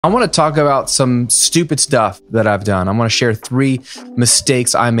I want to talk about some stupid stuff that I've done. I want to share 3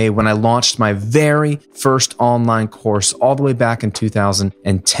 mistakes I made when I launched my very first online course all the way back in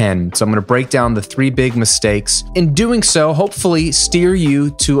 2010. So I'm going to break down the 3 big mistakes. In doing so, hopefully steer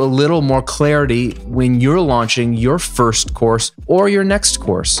you to a little more clarity when you're launching your first course or your next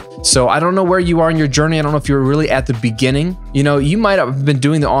course. So I don't know where you are in your journey. I don't know if you're really at the beginning. You know, you might have been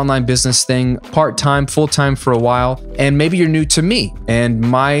doing the online business thing part-time, full-time for a while, and maybe you're new to me and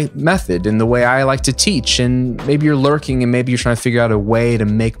my method and the way I like to teach, and maybe you're lurking and maybe you're trying to figure out a way to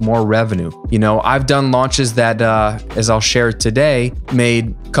make more revenue. You know, I've done launches that, as I'll share today,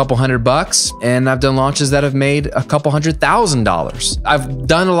 made a couple $100, and I've done launches that have made a couple $100,000. I've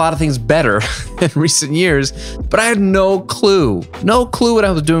done a lot of things better in recent years, but I had no clue what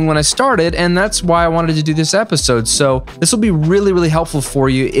I was doing when I started, and that's why I wanted to do this episode. So this will be really, really helpful for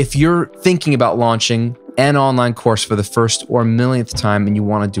you if you're thinking about launching an online course for the first or millionth time and you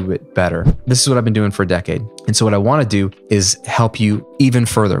want to do it better. This is what I've been doing for a decade. And so what I want to do is help you even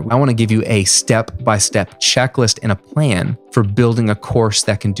further. I want to give you a step-by-step checklist and a plan for building a course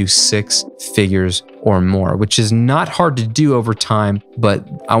that can do 6 figures or more, which is not hard to do over time, but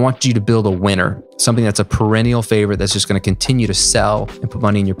I want you to build a winner, something that's a perennial favorite that's just going to continue to sell and put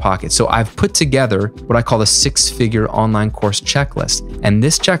money in your pocket. So I've put together what I call the 6-figure online course checklist. And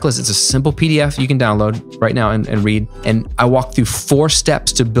this checklist is a simple PDF you can download right now and read. And I walk through 4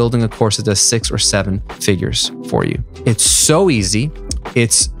 steps to building a course that does 6 or 7 figures for you. It's so easy.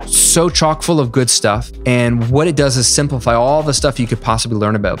 It's so chock full of good stuff. And what it does is simplify all the stuff you could possibly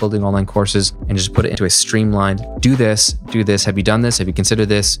learn about building online courses and just put it into a streamlined, do this, have you done this, have you considered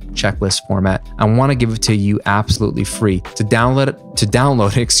this, checklist format. I want to give it to you absolutely free. To download it,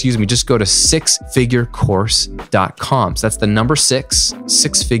 just go to 6figurecourse.com. So that's the number 6,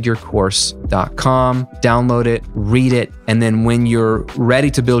 6figurecourse.com. Download it, read it, and then when you're ready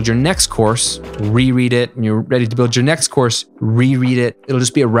to build your next course, reread it. When you're ready to build your next course, reread it. It'll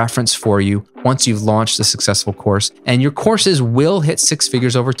just be a reference for you once you've launched a successful course, and your courses will hit 6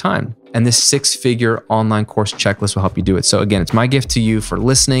 figures over time. And this 6-figure online course checklist will help you do it. So again, it's my gift to you for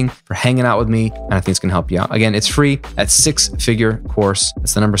listening, for hanging out with me, and I think it's gonna help you out. Again, it's free at 6figurecourse.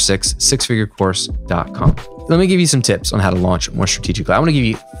 That's the number 6, 6figurecourse.com. Let me give you some tips on how to launch more strategically. I want to give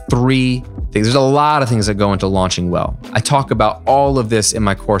you 3 things. There's a lot of things that go into launching well. I talk about all of this in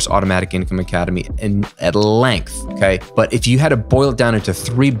my course, Automatic Income Academy, at length, okay? But if you had to boil it down into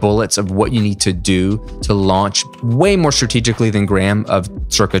 3 bullets of what you need to do to launch way more strategically than Graham of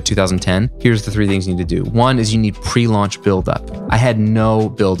circa 2010, here's the 3 things you need to do. 1 is you need pre-launch buildup. I had no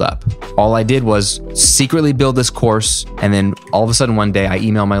buildup. All I did was secretly build this course, and then all of a sudden one day I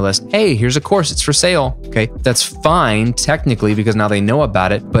email my list, hey, here's a course, it's for sale, okay? That's fine technically because now they know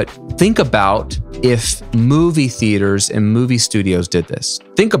about it, but think about if movie theaters and movie studios did this.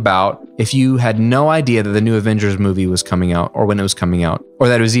 Think about if you had no idea that the new Avengers movie was coming out or when it was coming out or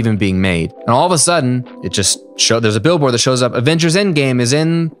that it was even being made. And all of a sudden, it just showed, there's a billboard that shows up, Avengers Endgame is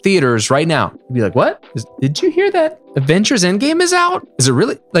in theaters right now. You'd be like, what? Did you hear that? Avengers Endgame is out? Is it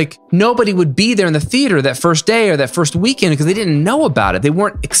really? Like, nobody would be there in the theater that first day or that first weekend because they didn't know about it. They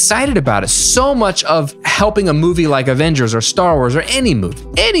weren't excited about it. So much of helping a movie like Avengers or Star Wars or any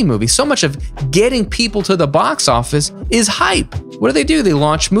movie, so much of getting people to the box office is hype. What do? They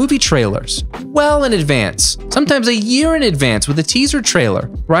launch movie trailers well in advance, sometimes a year in advance with a teaser trailer,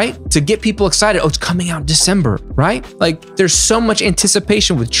 right? To get people excited. Oh, it's coming out in December, right? Like, there's so much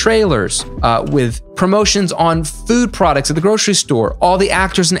anticipation with trailers, with promotions on food products at the grocery store. All the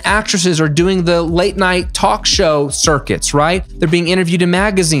actors and actresses are doing the late night talk show circuits, right? They're being interviewed in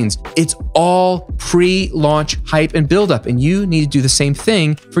magazines. It's all pre-launch hype and buildup, and you need to do the same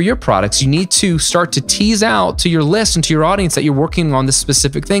thing for your products. You need to start to tease out to your list and to your audience that you're working on this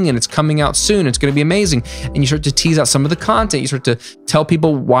specific thing and it's coming out soon. It's going to be amazing. And you start to tease out some of the content. You start to tell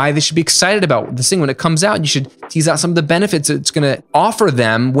people why they should be excited about this thing when it comes out. You should tease out some of the benefits it's going to offer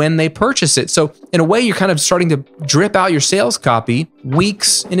them when they purchase it. So in a way, you're kind of starting to drip out your sales copy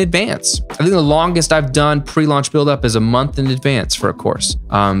weeks in advance. I think the longest I've done pre-launch buildup is a month in advance for a course.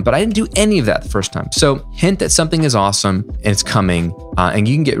 But I didn't do any of that the first time. So hint that something is awesome and it's coming, and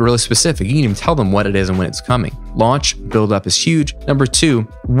you can get really specific. You can even tell them what it is and when it's coming. Launch buildup is huge. Number 2,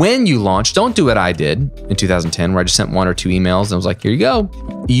 when you launch, don't do what I did in 2010 where I just sent 1 or 2 emails and I was like, here you go.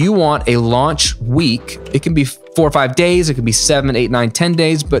 You want a launch week. It can be 4 or 5 days. It can be 7, 8, 9, 10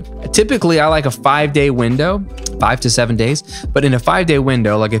 days. But typically I like a 5-day window, 5 to 7 days. But in a 5-day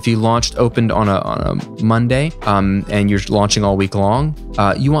window, like if you opened on a Monday, and you're launching all week long,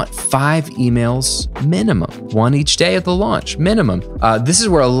 you want 5 emails minimum, 1 each day at the launch minimum. This is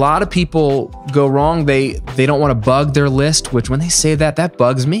where a lot of people go wrong. They don't don't want to bug their list, which when they say that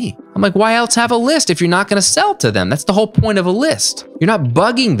bugs me. I'm like, why else have a list if you're not going to sell to them? That's the whole point of a list. You're not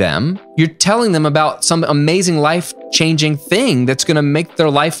bugging them. You're telling them about some amazing life-changing thing that's going to make their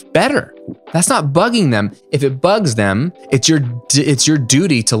life better. That's not bugging them. If it bugs them, it's your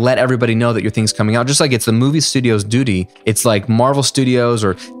duty to let everybody know that your thing's coming out. Just like it's the movie studio's duty. It's like Marvel Studios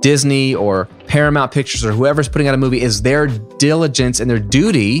or Disney or Paramount Pictures or whoever's putting out a movie, is their diligence and their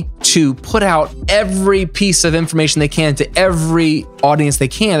duty to put out every piece of information they can to every audience they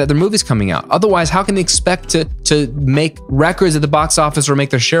can that their movie's coming out. Otherwise, how can they expect to make records at the box office or make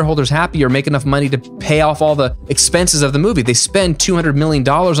their shareholders happy or make enough money to pay off all the expenses of the movie? They spend $200 million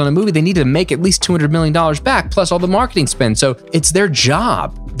on a movie. They need to make at least $200 million back, plus all the marketing spend. So it's their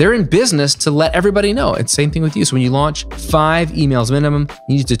job. They're in business to let everybody know. It's the same thing with you. So when you launch, 5 emails minimum,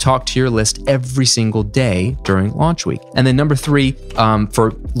 you need to talk to your list every single day during launch week. And then number 3,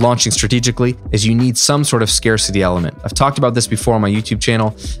 for launching strategically, is you need some sort of scarcity element. I've talked about this before on my YouTube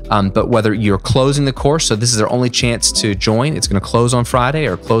channel, but whether you're closing the course, so this is their only chance to join, it's going to close on Friday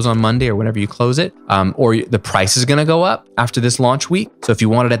or close on Monday or whenever you close it, or the price is going to go up after this launch week. So if you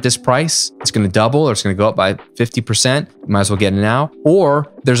want it at this price, it's going to double or it's going to go up by 50%. You might as well get it now.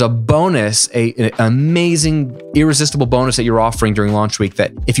 Or there's a bonus, an amazing, irresistible bonus that you're offering during launch week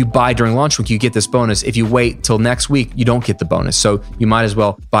that if you buy during launch week, you get this bonus. If you wait till next week, you don't get the bonus. So you might as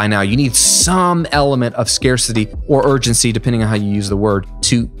well buy now. You need some element of scarcity or urgency, depending on how you use the word,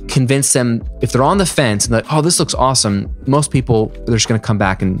 to convince them, if they're on the fence and like, oh, this looks awesome, most people, they're just going to come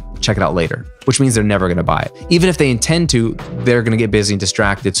back and check it out later, which means they're never going to buy it. Even if they intend to, they're going to get busy and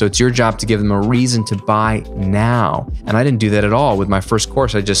distracted. So it's your job to give them a reason to buy now. And I didn't do that at all with my first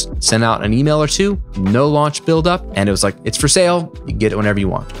course. I just sent out an email or 2, no launch buildup, and it was like, it's for sale. You can get it whenever you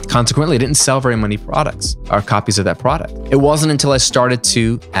want. Consequently, I didn't sell very many products or copies of that product. It wasn't until I started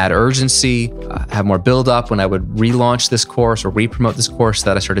to add urgency, have more buildup when I would relaunch this course or re-promote this course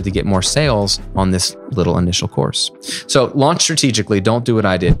that I started to get more sales on this little initial course. So launch strategically, don't do what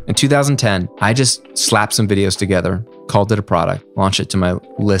I did. In 2010, I just slapped some videos together, called it a product, launched it to my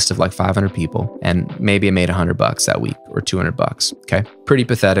list of like 500 people, and maybe I made $100 that week or $200. Okay. Pretty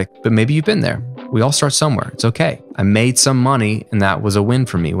pathetic, but maybe you've been there. We all start somewhere. It's okay. I made some money, and that was a win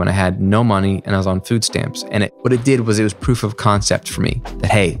for me when I had no money and I was on food stamps. And what it did was it was proof of concept for me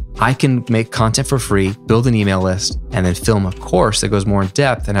that, hey, I can make content for free, build an email list, and then film a course that goes more in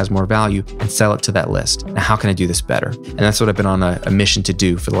depth and has more value and sell it to that list. Now, how can I do this better? And that's what I've been on a mission to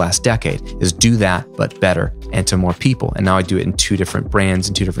do for the last decade, is do that, but better and to more people. And now I do it in 2 different brands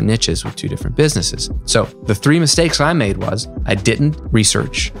and 2 different niches with 2 different businesses. So the 3 mistakes I made was I didn't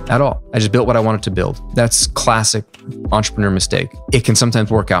research at all. I just built what I wanted to build. That's classic entrepreneur mistake. It can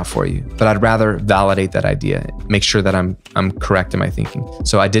sometimes work out for you, but I'd rather validate that idea, make sure that I'm correct in my thinking.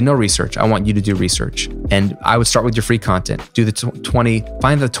 So I did no research. I want you to do research. And I would start with your free content. Do the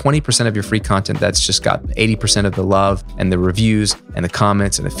find the 20% of your free content that's just got 80% of the love and the reviews and the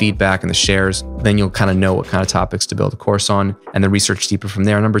comments and the feedback and the shares. Then you'll kind of know what kind of topics to build a course on, and then research deeper from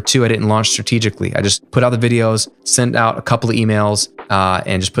there. Number 2, I didn't launch strategically. I just put out the videos, sent out a couple of emails,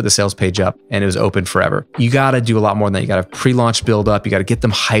 and just put the sales page up, and it was open forever. You got to do a lot more than that. You got to pre-launch build up. You got to get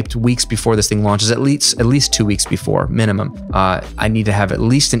them hyped weeks before this thing launches, at least 2 weeks before minimum. I need to have at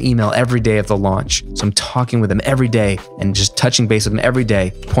least an email every day of the launch. So I'm talking with them every day and just touching base with them every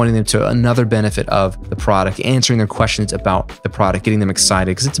day, pointing them to another benefit of the product, answering their questions about the product, getting them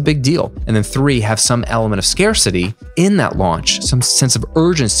excited because it's a big deal. And then 3, have some element of scarcity in that launch, some sense of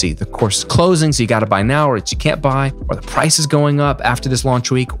urgency. The course is closing, so you got to buy now, or you can't buy, or the price is going up after this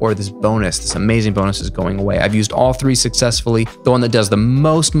launch week, or this amazing bonus is going away. I've used all 3 successfully. The one that does the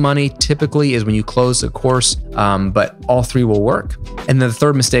most money typically is when you close the course, but all 3 will work. And then the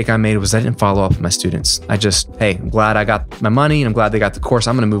 3rd mistake I made was I didn't follow up with my students. I'm glad I got my money and I'm glad they got the course.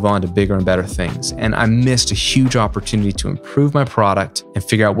 I'm going to move on to bigger and better things. And I missed a huge opportunity to improve my product and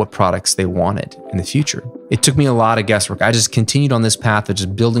figure out what products they wanted in the future. It took me a lot of guesswork. I just continued on this path of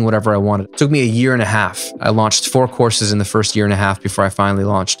just building whatever I wanted. It took me a year and a half. I launched 4 courses in the first year and a half before I finally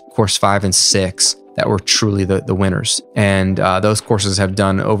launched course 5 and 6 that were truly the winners. And those courses have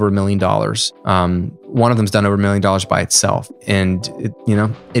done over $1 million. One of them's done over $1 million by itself. And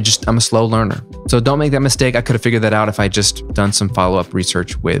I'm a slow learner. So don't make that mistake. I could have figured that out if I just done some follow-up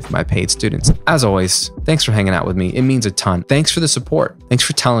research with my paid students. As always, thanks for hanging out with me. It means a ton. Thanks for the support. Thanks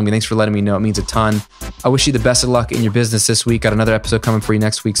for telling me. Thanks for letting me know. It means a ton. I wish you the best of luck in your business this week. Got another episode coming for you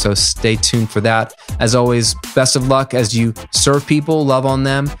next week, so stay tuned for that. As always, best of luck as you serve people, love on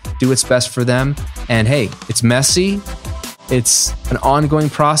them, do what's best for them. And hey, it's messy. It's an ongoing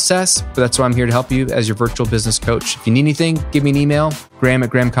process, but that's why I'm here to help you as your virtual business coach. If you need anything, give me an email,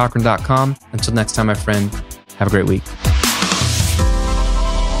 graham@grahamcochrane.com. Until next time, my friend, Have a great week.